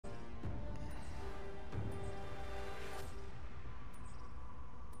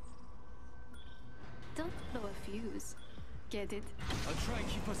Don't blow a fuse. Get it? I'll try and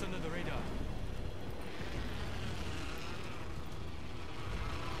keep us under the radar.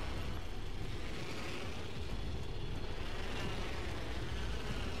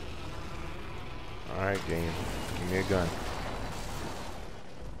 Alright, game. Give me a gun.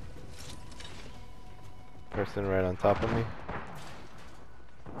 Person right on top of me.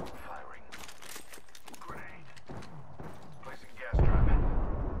 Firing. Grenade. Placing gas trap.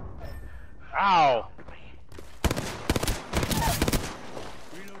 Ow!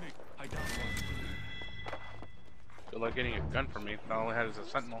 Reloading. I down one. Good luck getting a gun from me. All I had is a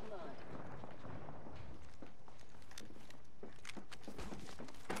sentinel.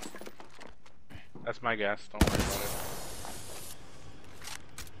 That's my gas. Don't worry about it.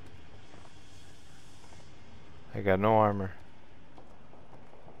 I got no armor.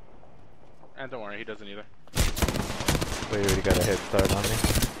 And don't worry, he doesn't either. Wait, he already got a head start on me.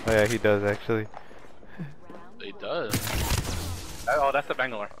 Oh yeah, he does actually. He does. Oh, that's the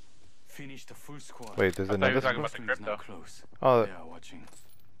Bangalore. Finish the full squad. Wait, there's I thought you were another. talking about the Ring is now crypto. close. Oh, They are watching.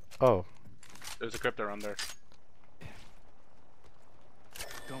 oh. There's a crypto around there.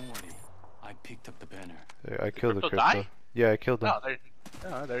 Don't worry. I picked up the banner. I killed the crypto crypto. die? Yeah, I killed him.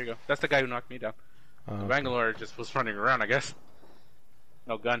 Oh, there you go. That's the guy who knocked me down. Oh, The okay. Bangalore just was running around, I guess.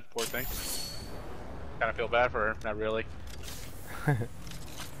 No gun, poor thing. Kind of feel bad for her, not really.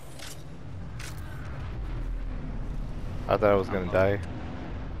 I thought I was gonna die.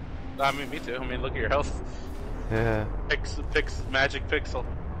 I mean, me too. I mean, look at your health. Yeah, Magic pixel.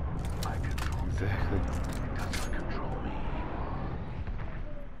 I control it. exactly. It does not control me.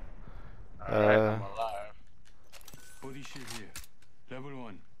 Alright, I'm alive. Body shield here. Level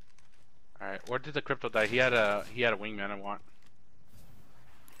 1. Alright, where did the crypto die? He had a wingman I want.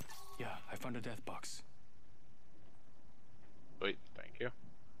 Yeah, I found a death box. Wait, thank you.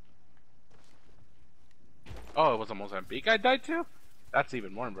 Oh, it was a Mozambique I died to? That's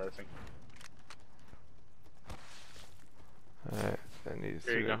even more embarrassing. Alright, I need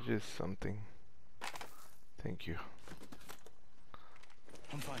Here you go. just something. Thank you.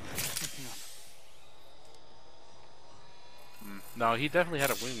 I'm fine. Picking up. No, he definitely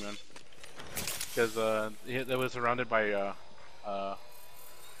had a wingman. Because it was surrounded by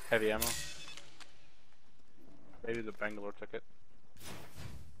heavy ammo. Maybe the Bangalore took it.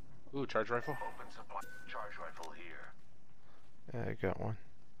 Ooh, charge rifle. Open supply. Charge rifle here. Yeah, I got one.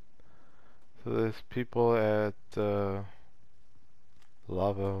 So there's people at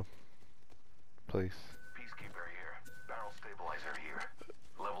lava place. Peacekeeper here. Barrel stabilizer here.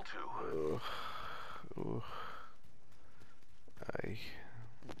 Level 2. Ugh. Ooh. I.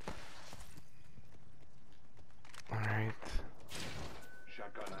 Alright.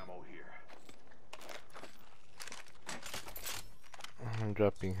 Shotgun ammo here. I'm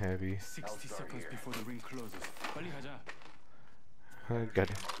dropping heavy. 60 start seconds here. before the ring closes. 빨리 가자. Got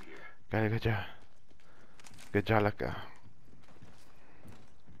it. Ammo here. Got it. Good job. Good job, Laka.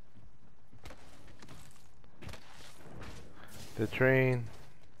 The train.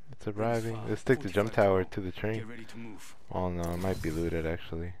 It's arriving. far. Let's take the jump 45 tower to to the train. Get ready to move. Oh no, it might be looted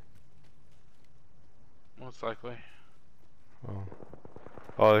actually. Most likely. Oh.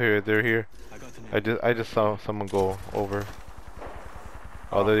 Oh, here, they're here. I got an I just saw someone go over.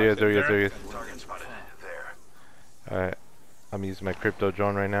 Oh, Oh, there he is, is there he is, there? there he is. Target spotted. There. Alright, I'm using my crypto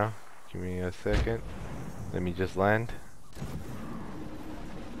drone right now. Give me a second. Let me just land.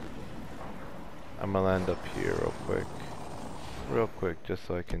 I'm gonna land up here real quick. Real quick, just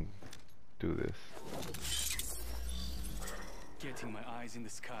so I can do this. Getting my eyes in the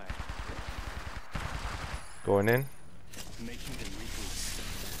sky. Going in. Making them reboot.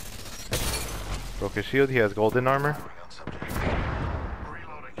 Broke his shield, he has golden armor. Firing on subject.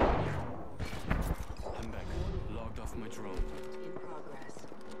 Reloading. I'm back. Logged off my drone. In progress.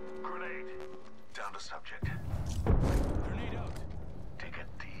 Grenade. Down to subject. Grenade out. Take a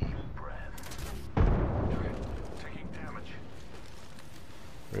deep breath. Taking damage.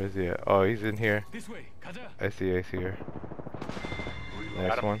 Where is he at? Oh, he's in here. This way. 가자. I see her. Reload.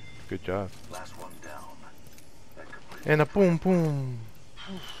 Next him. one. Good job. Last one down. That completes. And a boom boom.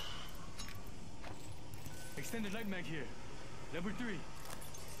 Extended light mag here. Level 3.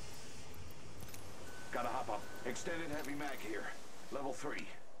 Gotta hop up. Extended heavy mag here. Level 3.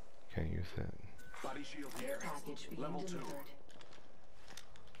 Can't use that. Body shield Care here. package being Level 2. delivered.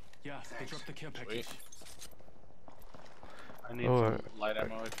 Yeah, they Thanks. dropped the care package. I need Oh, some light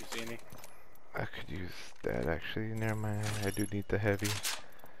ammo if you see any. I could use that actually. Never mind. I do need the heavy.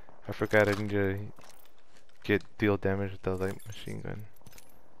 I forgot I need to deal damage with the light machine gun.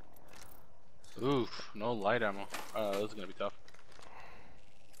 Oof, no light ammo. This is gonna be tough.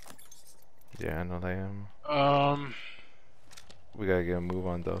 Yeah, I know I am. We gotta get a move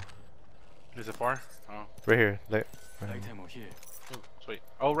on though. Is it far? Oh, Right here. Light ammo here. oh sweet.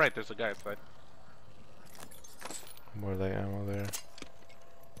 Oh, right, there's a guy outside. More light ammo there.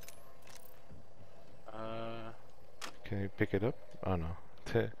 Can you pick it up? Oh no.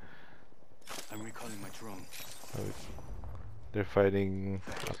 I'm recalling my drone. Oh, they're fighting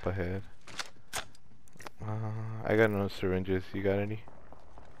up ahead. I got no syringes. You got any?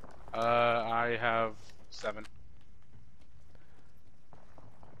 I have 7.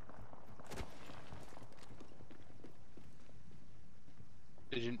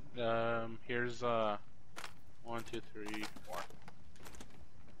 Did you, here's, 1, 2, 3, 4.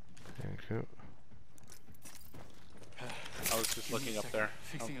 Thank you. I was just looking up there.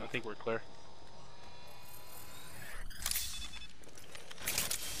 I think we're clear.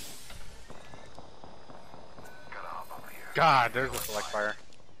 Gotta hop up here. God, there's a select fire.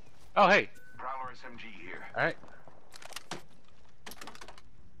 Oh, hey! Prowler SMG here. Alright.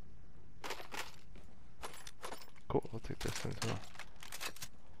 Cool. I'll take this as well.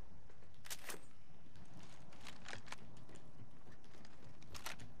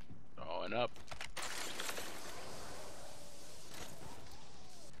 Going up.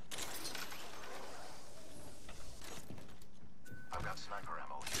 I've got sniper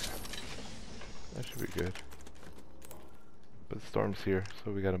ammo here. That should be good. But the storm's here,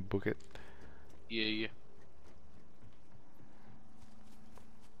 so we gotta book it. Yeah, yeah.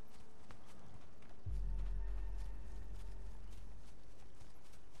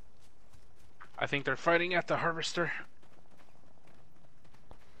 I think they're fighting at the harvester.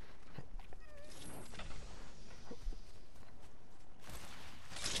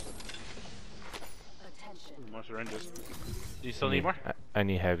 More syringes. Do you still need more? I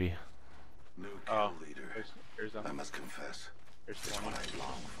need heavy. New Oh, kill leader. here's them. I must confess, Here's it's 20. what I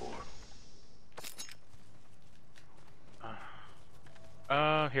long for.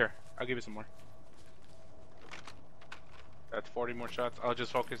 Here. I'll give you some more. That's 40 more shots. I'll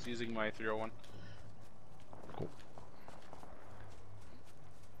just focus using my 301. Cool.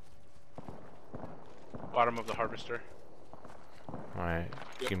 Bottom of the harvester. Alright.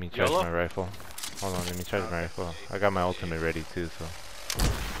 Yep. Give me charge YOLO? my rifle. Hold on, let me charge my rifle. I got my ultimate ready too, so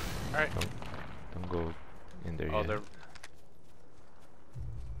Alright. don't go in there Oh, yet. there.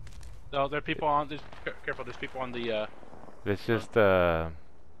 No, there are people on. There's, careful, there's people on the. Let's just Target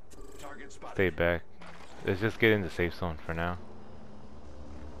spotted. stay back. Let's just get in the safe zone for now.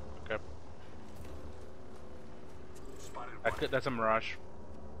 Okay. Spotted one. That's a mirage.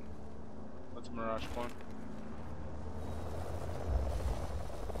 That's a mirage one.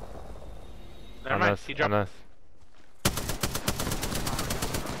 Never On mind. us, He on dropped. us.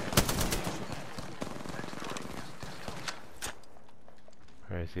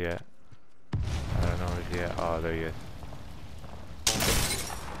 Where is he at? I don't know where he at. Oh, there he is.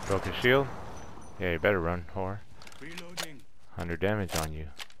 Broke his shield? Yeah, you better run, whore. Reloading. 100 damage on you.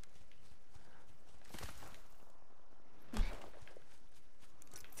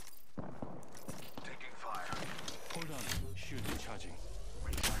 Taking fire. Hold on. Shield recharging.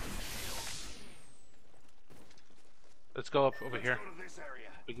 Recharging shields. Let's go up over here. Go to this area.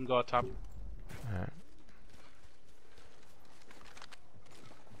 We can go up top. Alright.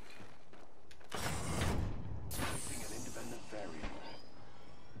 Using an independent variable.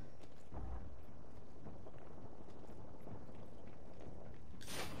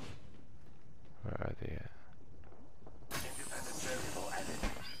 Where are they at? Independent variable added.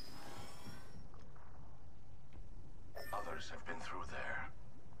 Others have been through there.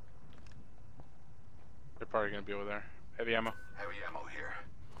 They're probably gonna be over there. Heavy ammo. Heavy ammo here.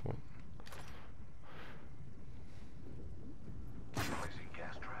 Cool. Placing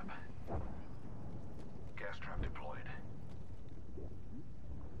gas trap. Gas trap deployed.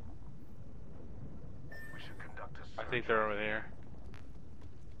 We should conduct a I search. think they're over there.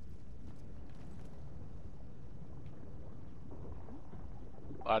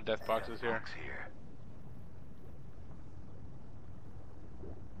 A lot of death boxes here. Box here.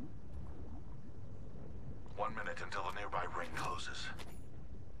 One minute until the nearby ring closes.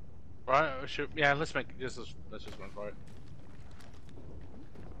 Right? Yeah, let's make this. Let's just run for it.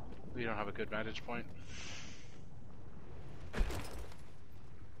 We don't have a good vantage point.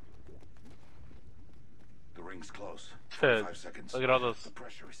 The ring's close. Good. 5 seconds. Look at all those. The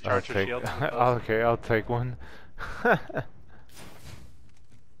pressure is I'll Charge your take. shield. Okay, I'll take one. They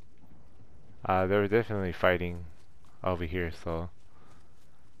were definitely fighting over here, so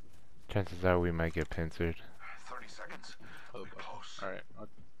chances are we might get pincered. 30 seconds. We're close. All right. I'll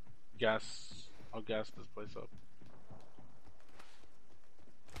gas this place up.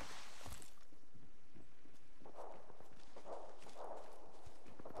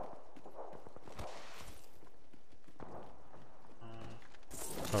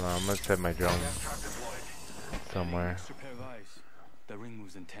 Hold on, I'm gonna set my drone Gas trap deployed. somewhere. Extra pair of eyes. The ring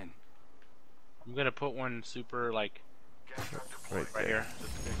moves in 10. I'm gonna put one super like Gas trap deployed. Right right there. here,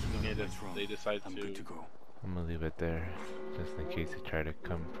 just in case That's wrong. they decide I'm to. good to go. I'm gonna leave it there, just in case they try to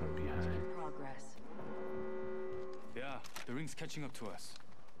come from behind. Progress. Yeah, the ring's catching up to us.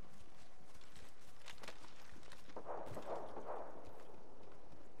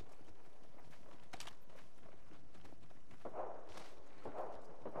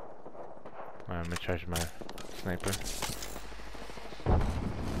 Alright, I'm gonna charge my sniper. I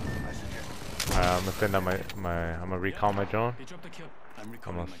suggest Alright, I'm gonna send out I'm gonna recall my drone. They dropped the kill. I'm I'm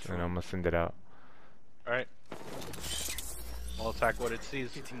recalling gonna, my and drone. I'm gonna send it out. All right. We'll attack what it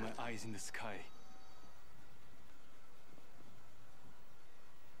sees. Getting my eyes in the sky.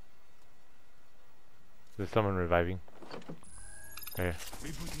 There's someone reviving. There.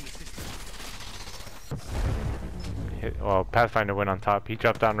 Rebooting the system. Well, Pathfinder went on top. He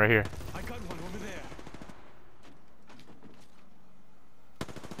dropped down right here. I got one over there.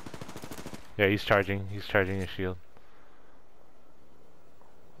 Yeah, he's charging. He's charging his shield.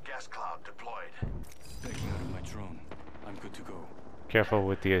 gas cloud deployed. Backing out of my drone. I'm good to go. Careful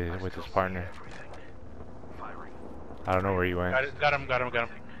with his partner. Everything. Firing. I don't know where you went. Got him. Got him.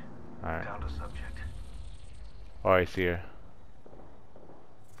 Alright. Down to subject. Oh, I see her.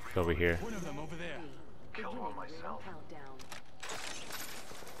 It's over here. One of them over there. Killed one myself.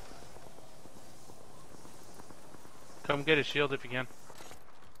 Come get his shield if you can.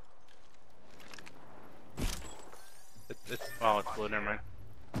 Oh, it's blue. Never mind.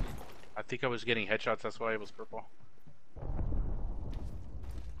 I think I was getting headshots. That's why it was purple.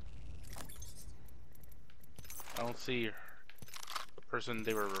 I don't see the person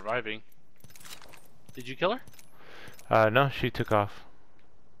they were reviving. Did you kill her? No, she took off.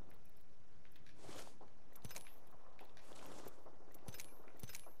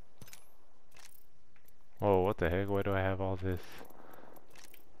 Whoa, what the heck? Why do I have all this?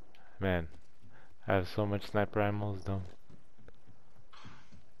 Man, I have so much sniper ammo, it's dumb.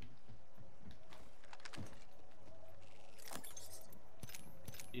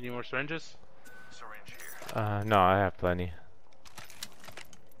 You need more syringes? Syringe here. No, I have plenty.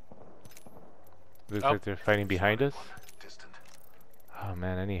 Looks Oh. like they're fighting behind us. Distant. Oh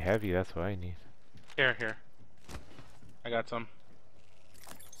man, I need heavy, that's what I need. Here. I got some.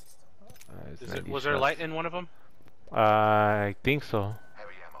 It's Is it, 90 was there shots. light in one of them? I think so.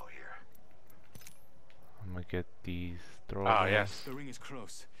 Heavy ammo here. I'm gonna get these throw. Ah, yes. The ring is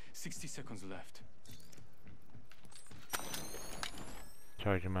close. 60 seconds left.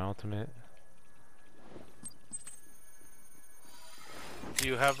 Charging my ultimate. Do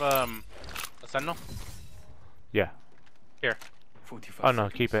you have a sentinel? Yeah. Here. 45 Oh no,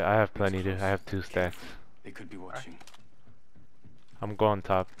 seconds. keep it. I have plenty It's to. I close. have 2 stacks. They could be watching. I'm going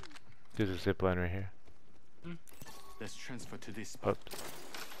top. There's a zip line right here. Let's transfer to this spot. Oops.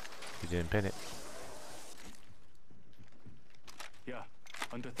 You didn't pin it. Yeah,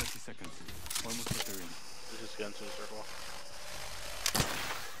 under 30 seconds. Almost at the ring. Let's just get into the circle.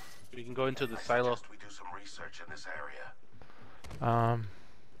 We can go into the I silo. suggest we do some research in this area. I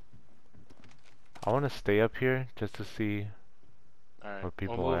want to stay up here just to see. Alright. Where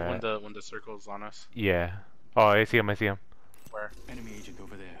people we'll move at. when the circle's on us. Yeah. Oh, I see him. I see him. Where? Enemy agent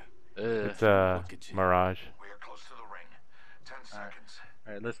over there. It's Rocket ship. Mirage We are close to the ring. 10 seconds.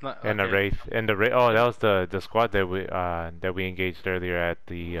 Alright, let's not. and a okay. wraith. And the wraith. Oh, that was the squad that we engaged earlier at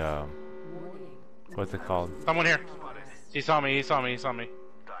the what's it called? Someone here. Spotted. He saw me. Dying outside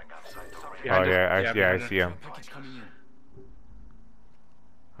the ring. Behind Oh us. yeah, Yeah, I behind us. see him. Package coming in.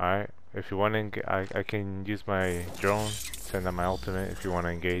 All right. If you want to, I can use my drone. Send out my ultimate if you want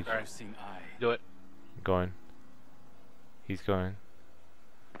to engage. Alright. Crossing eye. Do it. Going. He's going.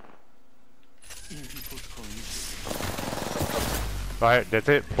 EMP protocol initiated. Alright, that's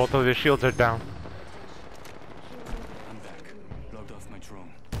it. Both of the shields are down. I'm back. Logged off my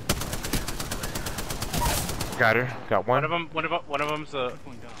drone. Got her. Got One one. of them's One down.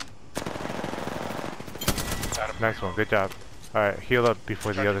 got him. Nice one. Good job. Alright, heal up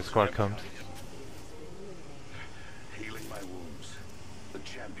before the other squad comes. Healing my wounds. The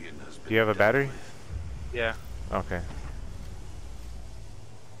champion has been Do you have a battery? Yeah. Okay.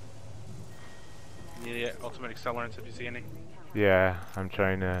 You need ultimate accelerants if you see any. Yeah, I'm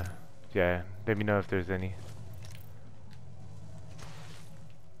trying to. Yeah, let me know if there's any.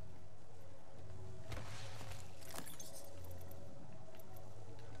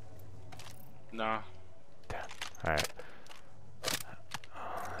 No. Damn. Alright.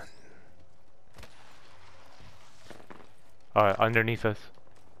 Alright, underneath us.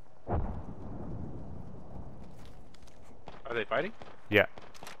 Are they fighting? Yeah.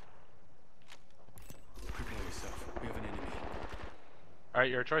 Alright,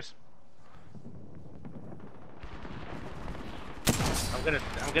 your choice. I'm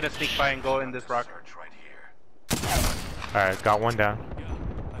gonna sneak by and go in this rock. Search right here. Alright, got one down. Yeah,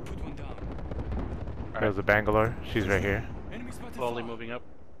 I put one down. There's a Bangalore. She's right here. Enemy spotted. Slowly far. moving up.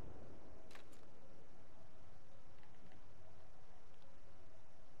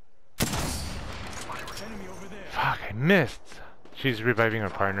 Enemy over there. Fuck, I missed. She's reviving her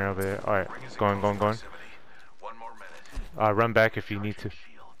partner over there. Alright, Ring is in going. close proximity. 1 more minute. Run back if you need to.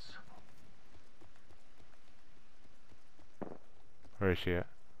 Shields. Where is she at?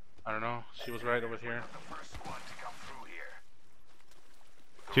 I don't know. She was right over here. The first squad to come through here.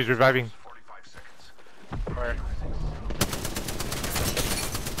 She's reviving. 45 seconds. Alright.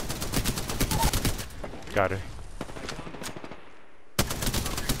 Got her.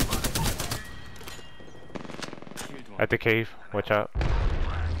 Killed one. At the cave. Watch out.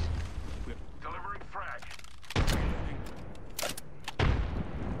 Delivering frag.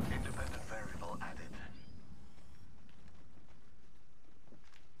 Independent variable added.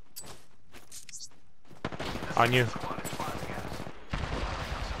 On you. Squad is firing at us.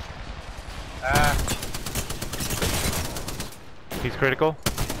 Ah, He's critical.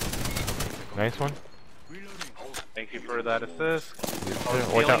 Nice one. Reloading. thank you for that assist.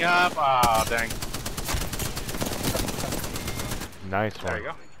 Watch Healing out. up. Ah, dang. Nice There you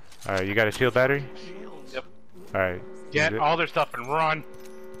one. go. Alright, you got a shield battery? Yep. Alright. Get use it. all their stuff and run.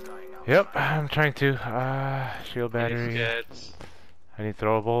 Yep, I'm trying to. Shield battery. Get I need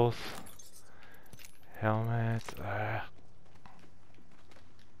throwables. Helmet.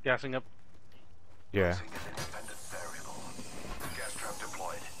 gassing up. Yeah. Placing an independent variable. Gas trap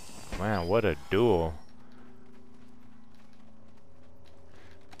deployed. Man, what a duel.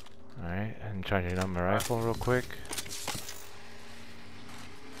 Alright, I'm charging up my rifle real quick.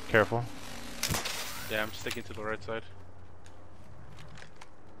 Careful. Yeah, I'm sticking to the right side.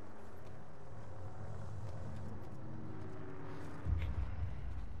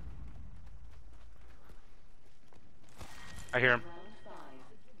 I hear him.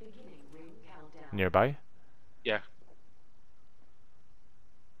 Nearby? Yeah.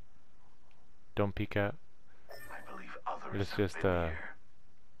 Don't peek out. I believe others Let's have just, been here.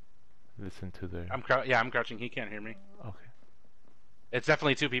 listen to the... I'm crouching. He can't hear me. Okay. It's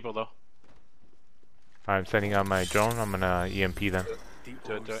definitely 2 people though. I'm sending out my drone. I'm gonna EMP them. The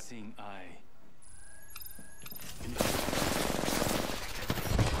Do it, do it. all-seeing eye.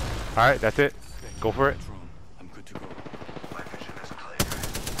 Alright, that's it. Go for it. Drone. I'm good to go. My vision is clear.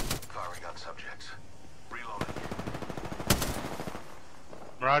 Firing on subjects. Reloading.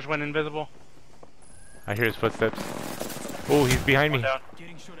 Mirage went invisible. I hear his footsteps. Oh, he's behind One me. down.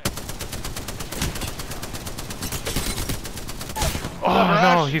 Getting shot at. Oh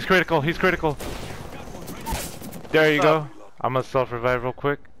no, Mirage. he's critical. He's critical. There you go. I'm gonna self-revive real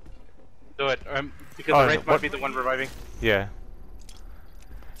quick. Do it. Because Oh, the Wraith what- might be the one reviving. Yeah.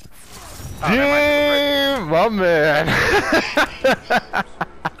 Oh, never mind. Damn, my man.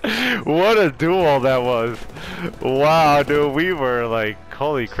 What a duel that was. Wow, dude, we were like,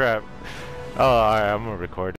 holy crap. Oh, alright, I'm gonna record.